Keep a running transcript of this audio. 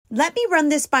Let me run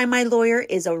this by my lawyer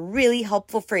is a really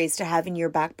helpful phrase to have in your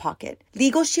back pocket.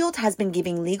 Legal Shield has been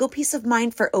giving legal peace of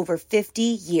mind for over 50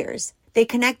 years. They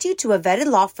connect you to a vetted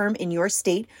law firm in your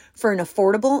state for an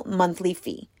affordable monthly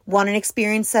fee. Want an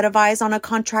experienced set of eyes on a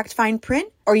contract fine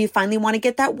print? Or you finally want to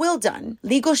get that will done?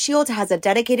 Legal Shield has a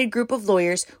dedicated group of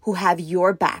lawyers who have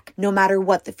your back, no matter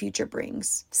what the future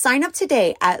brings. Sign up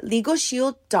today at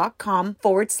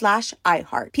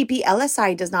LegalShield.com/iHeart.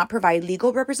 PPLSI does not provide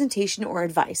legal representation or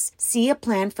advice. See a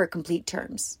plan for complete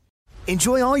terms.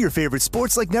 Enjoy all your favorite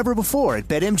sports like never before at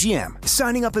BetMGM.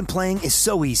 Signing up and playing is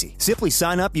so easy. Simply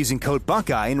sign up using code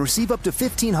Buckeye and receive up to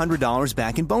 $1,500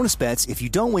 back in bonus bets if you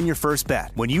don't win your first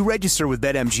bet. When you register with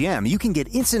BetMGM, you can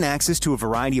get instant access to a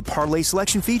variety of parlay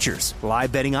selection features,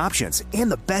 live betting options,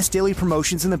 and the best daily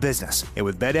promotions in the business. And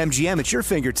with BetMGM at your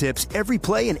fingertips, every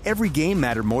play and every game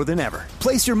matter more than ever.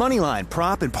 Place your moneyline,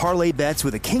 prop, and parlay bets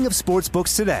with the king of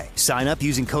sportsbooks today. Sign up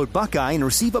using code Buckeye and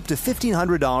receive up to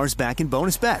 $1,500 back in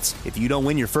bonus bets if you don't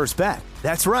win your first bet.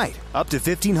 That's right, up to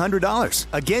 $1,500.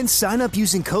 Again, sign up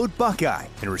using code Buckeye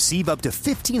and receive up to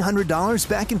 $1,500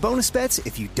 back in bonus bets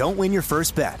if you don't win your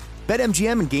first bet.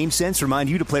 BetMGM and GameSense remind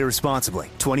you to play responsibly.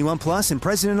 21 plus and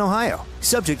present in Ohio.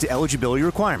 Subject to eligibility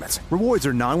requirements. Rewards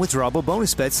are non-withdrawable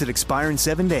bonus bets that expire in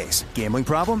 7 days. Gambling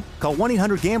problem? Call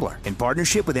 1-800-GAMBLER in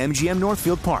partnership with MGM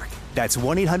Northfield Park. That's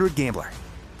 1-800-GAMBLER.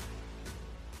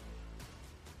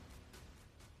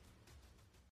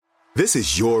 This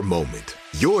is your moment,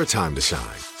 your time to shine,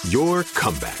 your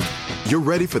comeback. You're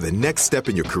ready for the next step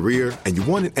in your career, and you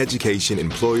want an education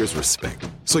employers respect.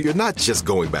 So you're not just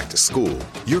going back to school,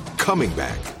 you're coming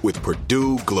back with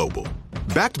Purdue Global.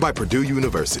 Backed by Purdue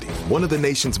University, one of the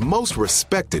nation's most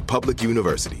respected public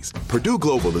universities, Purdue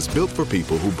Global is built for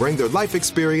people who bring their life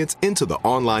experience into the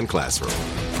online classroom.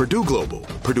 Purdue Global,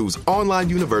 Purdue's online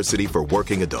university for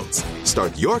working adults.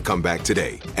 Start your comeback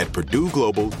today at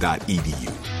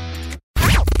purdueglobal.edu.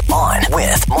 On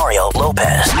with Mario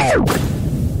Lopez. All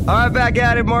right, back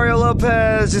at it. Mario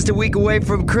Lopez, just a week away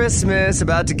from Christmas,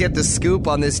 about to get the scoop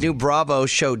on this new Bravo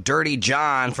show, Dirty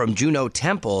John, from Juno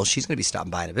Temple. She's going to be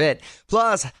stopping by in a bit.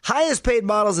 Plus, highest paid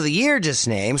models of the year just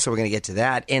named, so we're going to get to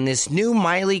that. And this new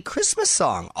Miley Christmas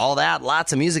song. All that,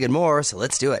 lots of music and more, so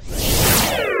let's do it.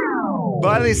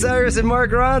 Miley Cyrus and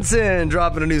Mark Ronson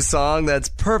dropping a new song that's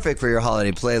perfect for your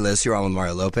holiday playlist. You're on with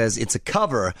Mario Lopez. It's a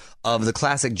cover of the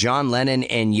classic John Lennon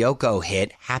and Yoko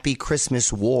hit, Happy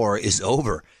Christmas War is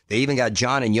Over. They even got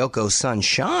John and Yoko's son,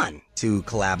 Sean, to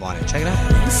collab on it. Check it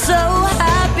out. So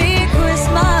happy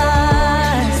Christmas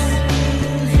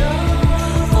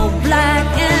for black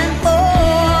and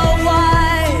for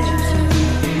white,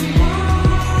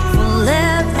 for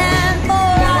left and for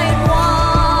right one.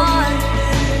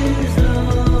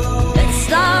 Let's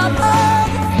stop all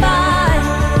the fight.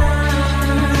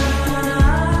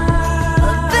 A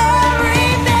very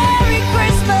Merry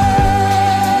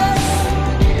Christmas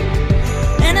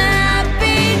and a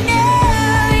Happy New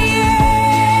Year.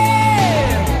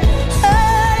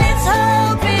 Let's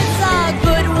hope it's a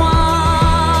good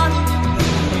one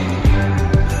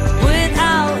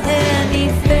without any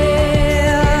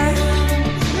fear.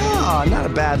 Oh, not a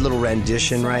bad little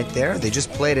rendition right there. They just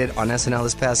played it on SNL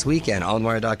this past weekend.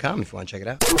 AllInWire.com if you want to check it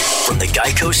out. From the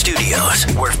Geico Studios,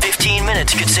 where 15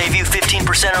 minutes could save you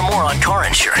 15% or more on car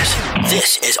insurance.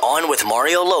 This is On with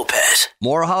Mario Lopez.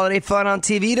 More holiday fun on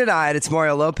TV tonight. It's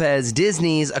Mario Lopez.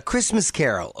 Disney's A Christmas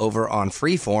Carol over on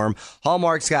Freeform.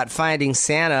 Hallmark's got Finding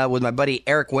Santa with my buddy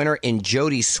Eric Winter and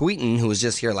Jodie Sweetin, who was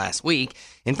just here last week.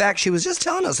 In fact, she was just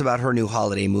telling us about her new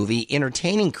holiday movie,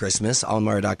 Entertaining Christmas,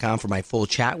 AllInWire.com for my full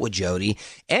chat with Jodie,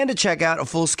 and to check out a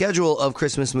full schedule of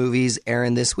Christmas movies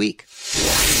airing this week.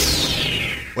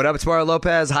 What up, it's Mario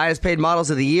Lopez. Highest paid models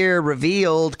of the year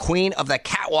revealed. Queen of the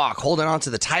Catwalk holding on to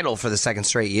the title for the second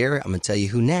straight year. I'm going to tell you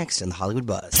who next in the Hollywood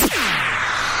Buzz.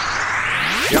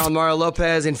 You're on Mario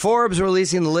Lopez, and Forbes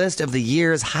releasing the list of the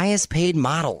year's highest paid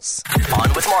models.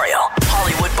 On with Mario,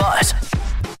 Hollywood Buzz.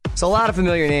 So a lot of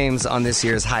familiar names on this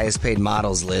year's highest paid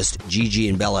models list. Gigi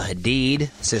and Bella Hadid,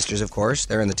 sisters, of course.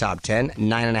 They're in the top 10,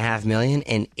 $9.5 million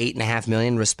and $8.5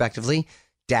 million, respectively.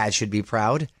 Dad should be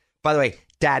proud. By the way,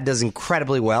 Dad does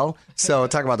incredibly well. So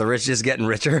talk about the rich just getting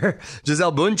richer.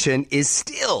 Gisele Bündchen is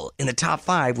still in the top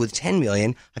 5 with $10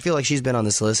 million. I feel like she's been on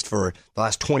this list for the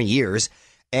last 20 years.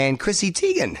 And Chrissy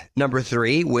Teigen, number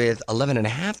 3 with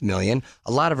 $11.5 million.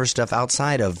 A lot of her stuff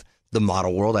outside of the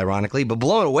model world, ironically, but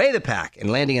blowing away the pack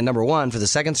and landing at number 1 for the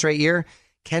second straight year.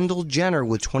 Kendall Jenner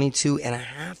with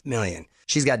 $22.5 million.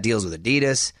 She's got deals with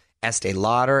Adidas, Estee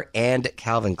Lauder, and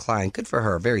Calvin Klein. Good for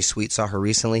her. Very sweet. Saw her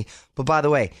recently. But by the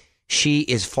way, she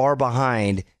is far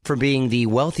behind from being the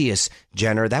wealthiest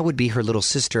Jenner. That would be her little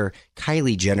sister,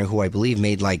 Kylie Jenner, who I believe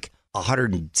made like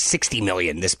 $160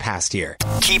 million this past year.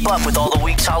 Keep up with all the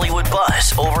week's Hollywood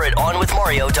buzz over at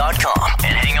OnWithMario.com.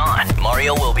 And hang on,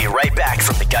 Mario will be right back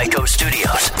from the Geico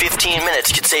Studios. 15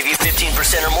 minutes could save you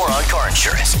 15% or more on car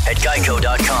insurance at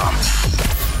Geico.com.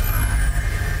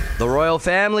 The royal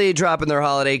family dropping their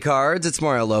holiday cards. It's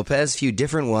Mario Lopez. A few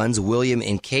different ones. William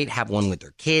and Kate have one with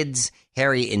their kids.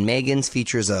 Harry and Meghan's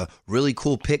features a really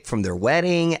cool pic from their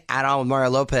wedding. Add on with Mario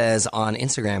Lopez on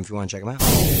Instagram if you want to check them out.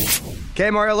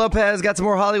 Okay, Mario Lopez got some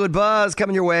more Hollywood buzz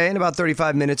coming your way in about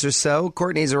 35 minutes or so.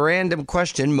 Courtney's random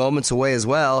question moments away as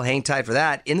well. Hang tight for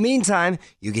that. In the meantime,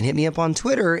 you can hit me up on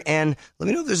Twitter and let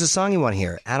me know if there's a song you want to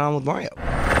hear. Add on with Mario.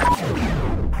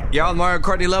 Y'all, Mario,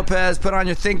 Courtney Lopez, put on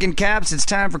your thinking caps. It's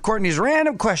time for Courtney's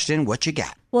random question. What you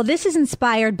got? Well, this is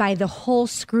inspired by the whole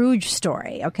Scrooge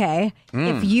story, okay?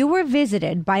 If you were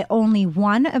visited by only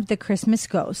one of the Christmas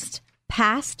ghosts,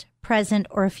 past, present,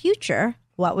 or future,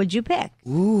 what would you pick?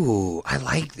 Ooh, I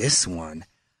like this one.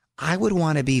 I would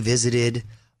want to be visited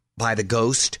by the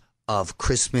ghost of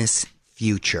Christmas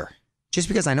future. Just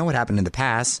because I know what happened in the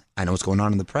past, I know what's going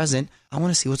on in the present, I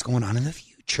want to see what's going on in the future.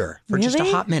 For just a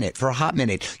hot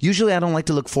minute. Usually I don't like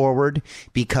to look forward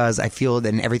because I feel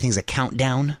that everything's a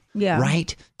countdown. Yeah.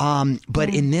 Right?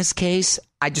 But in this case,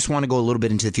 I just want to go a little bit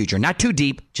into the future. Not too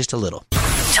deep, just a little.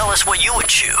 Tell us what you would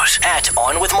choose at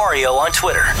On With Mario on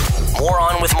Twitter. More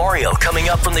On With Mario coming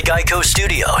up from the Geico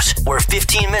Studios, where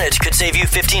 15 minutes could save you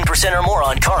 15% or more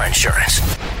on car insurance.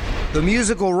 The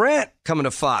musical Rent coming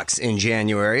to Fox in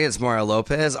January. It's Mario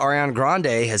Lopez. Ariana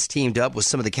Grande has teamed up with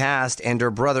some of the cast and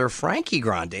her brother Frankie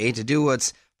Grande to do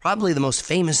what's probably the most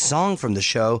famous song from the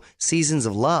show, Seasons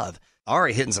of Love.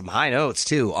 Ari hitting some high notes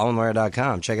too.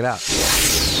 AllInMario.com. Check it out.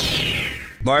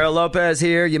 Mario Lopez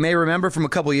here. You may remember from a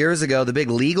couple years ago the big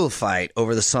legal fight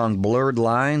over the song Blurred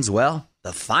Lines. Well,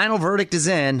 the final verdict is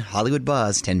in. Hollywood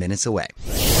buzz 10 minutes away.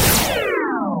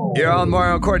 You're on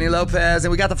Mario and Courtney Lopez,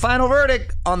 and we got the final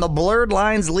verdict on the Blurred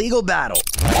Lines legal battle.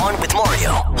 On with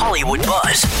Mario, Hollywood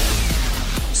buzz.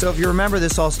 So if you remember,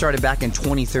 this all started back in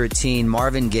 2013.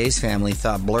 Marvin Gaye's family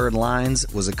thought Blurred Lines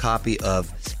was a copy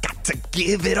of Got to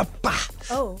Give It Up.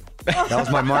 Oh. That was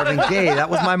my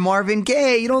Marvin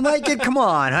Gaye. You don't like it? Come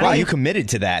on, honey. Wow, you committed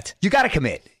to that. You got to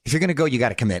commit. If you're going to go, you got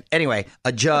to commit. Anyway,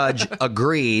 a judge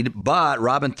agreed, but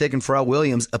Robin Thicke and Pharrell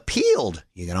Williams appealed.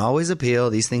 You can always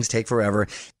appeal. These things take forever.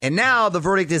 And now the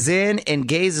verdict is in, and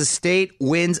Gaye's estate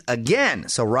wins again.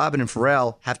 So Robin and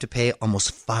Pharrell have to pay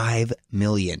almost $5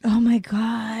 million. Oh, my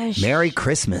gosh. Merry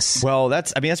Christmas. Well,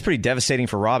 that's pretty devastating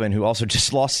for Robin, who also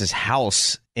just lost his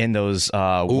house in those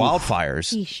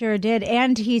wildfires. He sure did.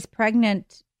 And he's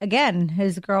pregnant. Again,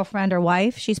 his girlfriend or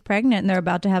wife, she's pregnant and they're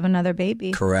about to have another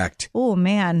baby. Correct. Oh,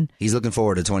 man. He's looking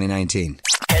forward to 2019.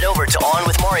 Head over to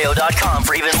OnWithMario.com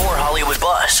for even more Hollywood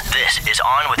buzz. This is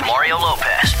On with Mario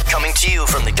Lopez, coming to you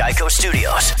from the Geico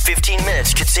Studios. 15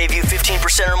 minutes could save you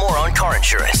 15% or more on car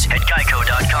insurance at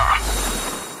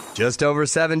Geico.com. Just over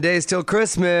 7 days till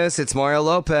Christmas. It's Mario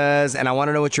Lopez, and I want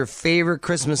to know what your favorite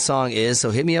Christmas song is,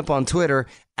 so hit me up on Twitter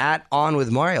at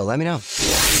OnWithMario. Let me know.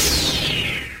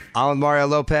 On with Mario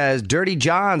Lopez. Dirty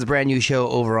John's brand new show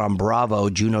over on Bravo.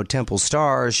 Juno Temple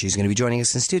stars. She's going to be joining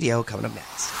us in studio coming up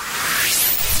next.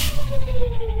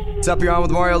 What's up? You're on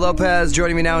with Mario Lopez.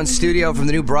 Joining me now in studio from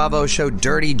the new Bravo show,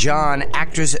 Dirty John,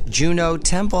 actress Juno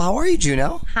Temple. How are you,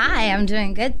 Juno? Hi, I'm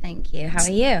doing good, thank you. How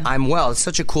are you? I'm well. It's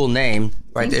such a cool name.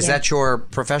 Right? Thank Is you. that your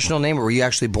professional name, or were you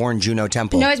actually born Juno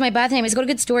Temple? No, it's my birth name. It's got a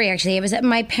good story, actually. It was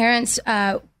my parents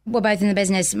were both in the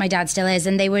business. My dad still is,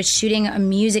 and they were shooting a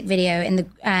music video in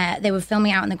the. They were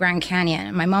filming out in the Grand Canyon.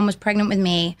 And my mom was pregnant with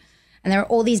me, and there are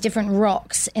all these different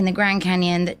rocks in the Grand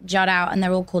Canyon that jut out, and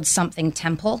they're all called something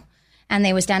Temple. And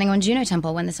they were standing on Juno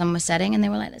Temple when the sun was setting, and they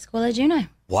were like, "Let's call her Juno."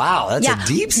 Wow, that's a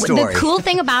deep story. The cool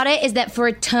thing about it is that for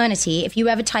eternity, if you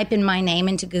ever type in my name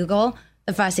into Google,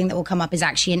 the first thing that will come up is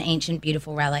actually an ancient,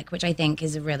 beautiful relic, which I think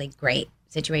is a really great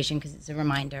situation because it's a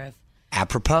reminder of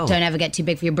apropos. Don't ever get too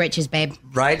big for your britches, babe.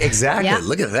 Right, exactly. Yeah.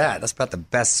 Look at that. That's about the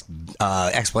best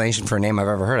explanation for a name I've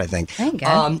ever heard, I think. Thank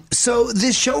you. So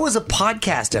this show was a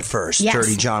podcast at first, Yes.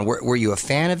 Dirty John. Were you a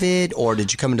fan of it, or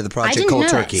did you come into the project I didn't cold know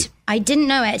turkey? it. I didn't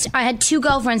know it. I had two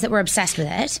girlfriends that were obsessed with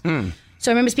it.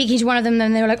 So I remember speaking to one of them,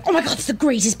 and they were like, "Oh my God, it's the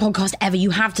greatest podcast ever. You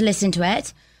have to listen to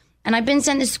it." And I'd been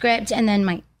sent the script, and then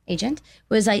my agent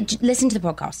was like, "Listen to the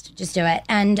podcast, just do it."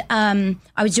 And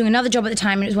I was doing another job at the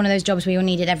time, and it was one of those jobs where you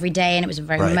needed every day, and it was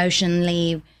very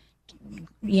emotionally,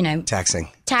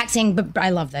 taxing. But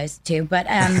I love those too. But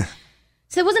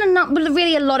so there wasn't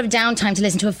really a lot of downtime to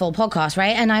listen to a full podcast,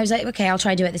 right? And I was like, okay, I'll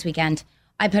try to do it this weekend.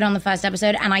 I put on the first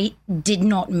episode, and I did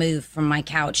not move from my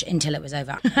couch until it was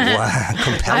over. Wow,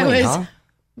 compelling, I was huh?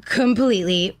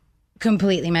 completely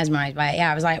mesmerized by it.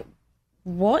 Yeah, I was like,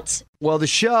 what? Well, the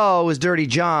show is Dirty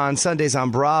John, Sundays on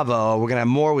Bravo. We're going to have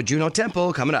more with Juno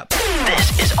Temple coming up.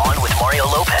 This is On with Mario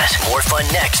Lopez. More fun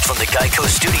next from the Geico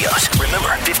Studios.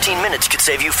 Remember, 15 minutes could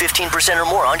save you 15% or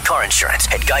more on car insurance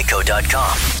at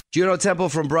geico.com. Juno Temple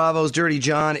from Bravo's Dirty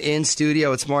John in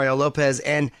studio. It's Mario Lopez.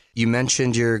 And you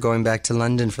mentioned you're going back to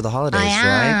London for the holidays, I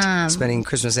am. right? Spending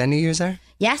Christmas and New Year's there?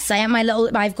 Yes, I am.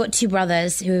 I've got two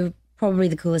brothers who are probably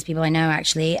the coolest people I know,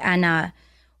 actually. And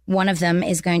one of them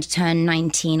is going to turn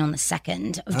 19 on the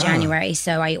 2nd of January.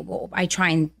 So I try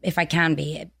and, if I can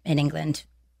be in England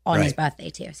on his birthday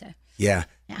too. So Yeah.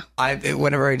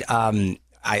 Whenever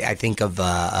I think of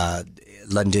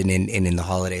London in the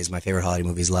holidays, my favorite holiday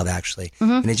movie is Love Actually.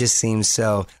 And it just seems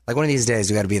so, like one of these days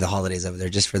we got to be the holidays over there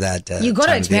just for that. you got to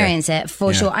time of experience year. it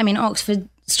for sure. I mean, Oxford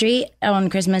Street on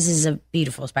Christmas is a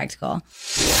beautiful spectacle.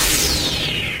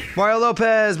 Mario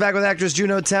Lopez back with actress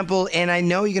Juno Temple, and I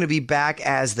know you're going to be back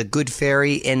as the Good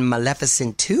Fairy in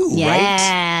Maleficent 2, right?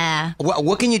 Yeah.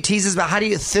 What can you tease us about? How do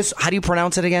you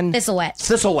pronounce it again? Thistlewet.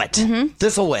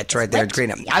 Thistlewet, right there. It's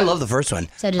great. I love the first one.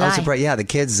 So did I was I. surprised. Yeah, the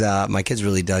kids, my kids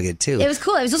really dug it too. It was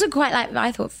cool. It was also quite like,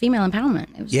 I thought, female empowerment.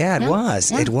 It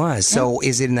was, It was. So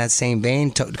is it in that same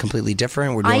vein, completely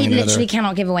different? We're I doing literally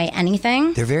cannot give away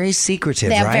anything. They're very secretive,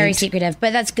 They're right? very secretive,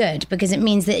 but that's good because it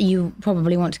means that you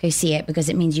probably want to go see it because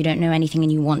it means you don't know anything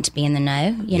and you want to be in the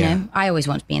know. You know, I always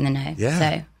want to be in the know. Yeah.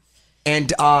 So,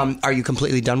 And are you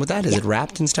completely done with that? Is it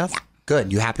wrapped and stuff? Yeah.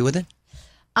 Good. You happy with it?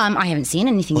 I haven't seen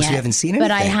anything yet. So you haven't seen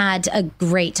But I anything? had a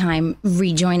great time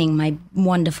rejoining my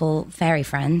wonderful fairy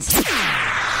friends.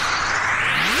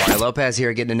 Mario Lopez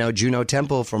here, getting to know Juno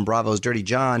Temple from Bravo's Dirty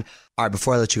John. All right,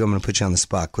 before I let you go, I'm going to put you on the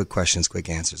spot. Quick questions, quick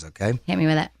answers, okay? Hit me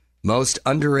with it. Most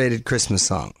underrated Christmas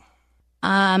song?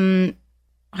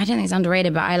 I don't think it's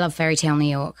underrated, but I love Fairy Tale New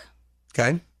York.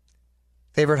 Okay.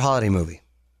 Favorite holiday movie?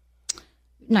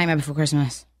 Nightmare Before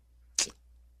Christmas.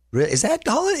 Really? Is that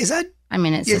holiday? Is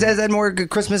that more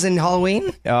Christmas and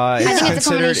Halloween? I think it's a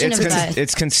combination of both.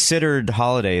 It's considered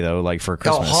holiday though, like for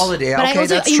Christmas. Oh, holiday. But Okay, I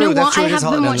also, that's you true. know That's what? true. I It is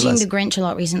have been holiday watching The nonetheless. Grinch a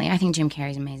lot recently. I think Jim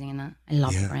Carrey's amazing in that. I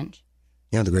love The Grinch.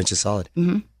 Yeah, The Grinch is solid.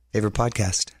 Favorite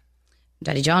podcast?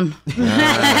 Daddy John.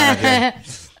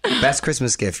 Best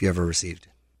Christmas gift you ever received?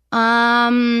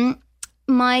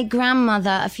 My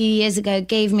grandmother a few years ago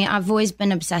gave me, I've always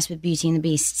been obsessed with Beauty and the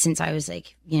Beast since I was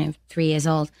 3 years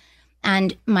old.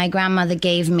 And my grandmother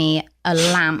gave me a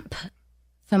lamp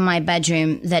for my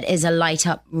bedroom that is a light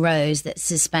up rose that's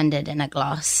suspended in a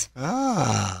glass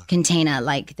container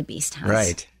like the Beast has.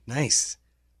 Right. Nice.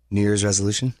 New Year's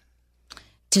resolution?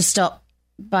 To stop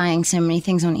buying so many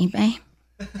things on eBay.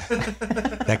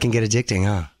 That can get addicting,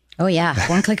 huh? Oh, yeah.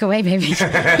 One click away, baby.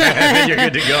 You're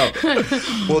good to go.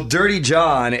 Well, Dirty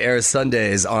John airs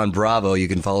Sundays on Bravo. You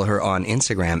can follow her on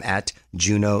Instagram at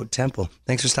Juno Temple.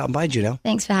 Thanks for stopping by, Juno.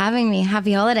 Thanks for having me.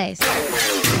 Happy holidays.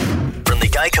 From the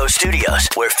Geico Studios,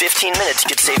 where 15 minutes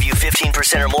could save you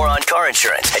 15% or more on car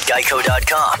insurance at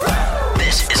geico.com.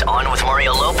 This is On with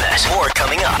Mario Lopez. More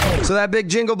coming up. So that big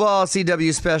Jingle Ball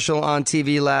CW special on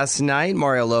TV last night.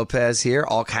 Mario Lopez here.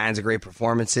 All kinds of great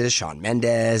performances. Shawn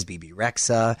Mendes, BB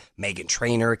Rexa, Meghan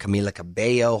Trainor, Camila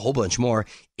Cabello, a whole bunch more.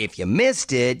 If you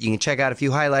missed it, you can check out a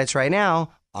few highlights right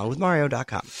now on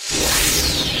onwithmario.com.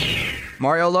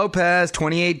 Mario Lopez,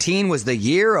 2018 was the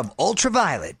year of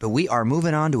ultraviolet, but we are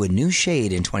moving on to a new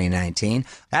shade in 2019.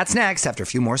 That's next after a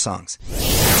few more songs.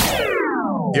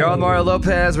 You're on Mario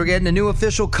Lopez. We're getting a new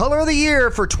official color of the year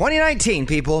for 2019,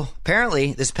 people.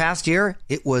 Apparently, this past year,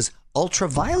 it was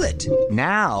ultraviolet.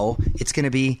 Now, it's going to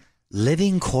be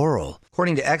living coral.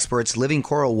 According to experts, living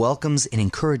coral welcomes and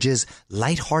encourages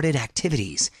lighthearted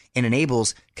activities and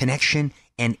enables connection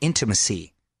and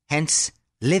intimacy. Hence,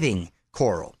 living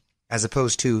coral, as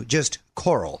opposed to just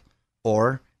coral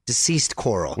or deceased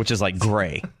coral. Which is like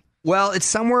gray. Well, it's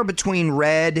somewhere between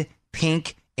red,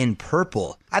 pink, and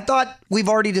purple. I thought we've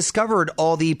already discovered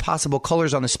all the possible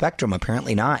colors on the spectrum.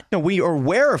 Apparently not. No, we are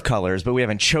aware of colors, but we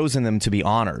haven't chosen them to be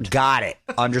honored. Got it.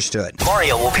 Understood.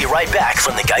 Mario will be right back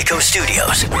from the Geico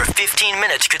Studios, where 15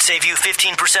 minutes could save you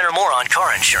 15% or more on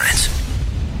car insurance.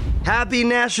 Happy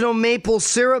National Maple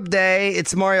Syrup Day.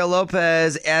 It's Mario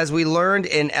Lopez. As we learned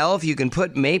in Elf, you can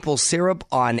put maple syrup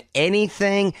on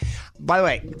anything. By the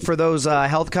way, for those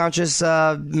health-conscious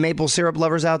maple syrup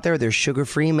lovers out there, there's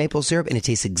sugar-free maple syrup, and it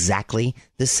tastes exactly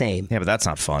the same. Yeah, but that's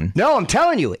not fun. No, I'm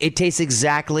telling you, it tastes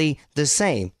exactly the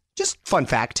same. Just fun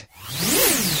fact.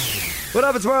 What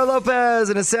up, it's Mario Lopez,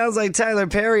 and it sounds like Tyler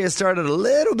Perry has started a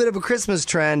little bit of a Christmas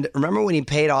trend. Remember when he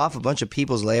paid off a bunch of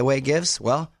people's layaway gifts?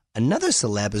 Well, another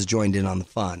celeb has joined in on the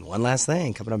fun. One last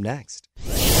thing coming up next.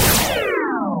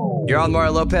 You're on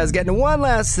Mario Lopez getting to one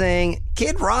last thing.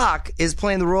 Kid Rock is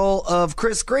playing the role of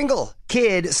Kris Kringle.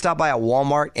 Kid stopped by a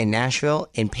Walmart in Nashville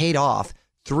and paid off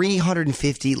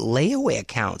 350 layaway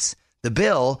accounts. The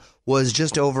bill was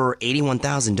just over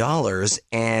 $81,000,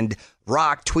 and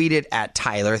Rock tweeted at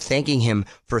Tyler thanking him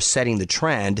for setting the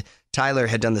trend. Tyler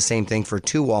had done the same thing for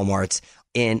 2 Walmarts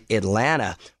in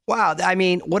Atlanta. Wow, I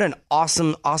mean, what an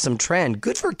awesome trend.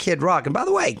 Good for Kid Rock. And by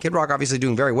the way, Kid Rock obviously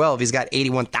doing very well if he's got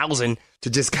 $81,000 to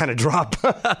just kind of drop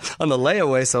on the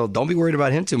layaway, so don't be worried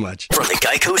about him too much. From the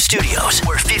Geico Studios,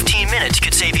 where 15 minutes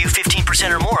could save you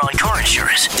 15% or more on car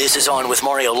insurance. This is On with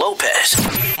Mario Lopez.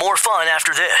 More fun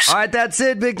after this. All right, that's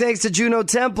it. Big thanks to Juno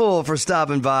Temple for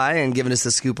stopping by and giving us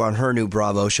the scoop on her new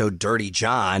Bravo show, Dirty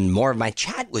John. More of my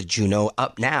chat with Juno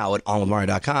up now at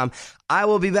onwithmario.com. I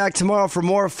will be back tomorrow for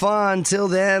more fun. Till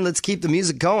then, let's keep the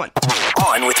music going.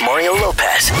 On with Mario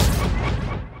Lopez.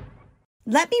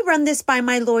 Let me run this by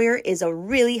my lawyer is a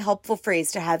really helpful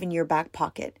phrase to have in your back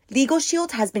pocket. Legal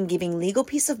Shield has been giving legal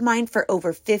peace of mind for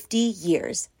over 50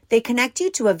 years. They connect you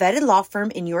to a vetted law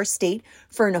firm in your state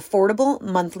for an affordable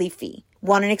monthly fee.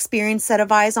 Want an experienced set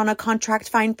of eyes on a contract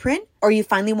fine print? Or you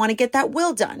finally want to get that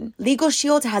will done? Legal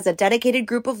Shield has a dedicated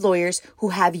group of lawyers who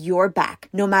have your back,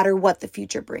 no matter what the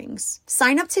future brings.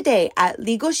 Sign up today at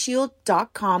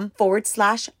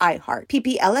LegalShield.com/iHeart.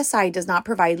 PPLSI does not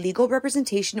provide legal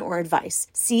representation or advice.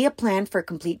 See a plan for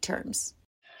complete terms.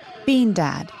 Bean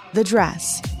Dad, The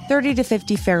Dress, 30 to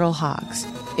 50 Feral Hogs.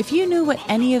 If you knew what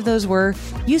any of those were,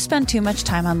 you spend too much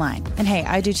time online. And hey,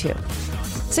 I do too.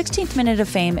 16th Minute of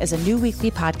Fame is a new weekly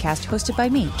podcast hosted by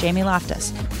me, Jamie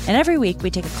Loftus. And every week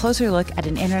we take a closer look at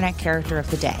an internet character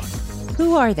of the day.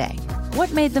 Who are they?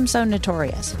 What made them so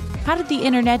notorious? How did the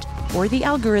internet or the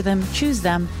algorithm choose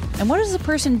them? And what does a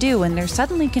person do when they're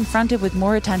suddenly confronted with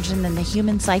more attention than the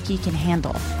human psyche can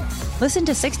handle? Listen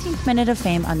to 16th Minute of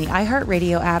Fame on the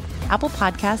iHeartRadio app, Apple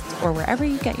Podcasts, or wherever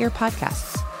you get your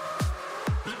podcasts.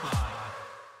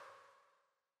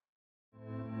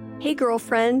 Hey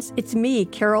girlfriends, it's me,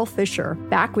 Carol Fisher,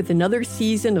 back with another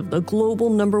season of the global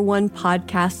 #1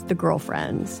 podcast, The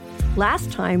Girlfriends.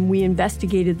 Last time, we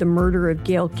investigated the murder of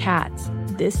Gail Katz.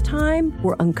 This time,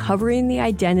 we're uncovering the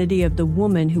identity of the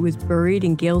woman who was buried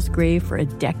in Gail's grave for a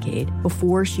decade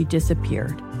before she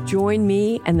disappeared. Join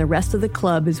me and the rest of the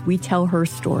club as we tell her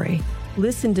story.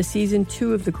 Listen to Season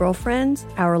 2 of The Girlfriends,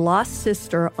 Our Lost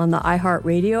Sister on the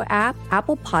iHeartRadio app,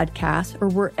 Apple Podcasts, or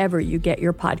wherever you get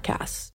your podcasts.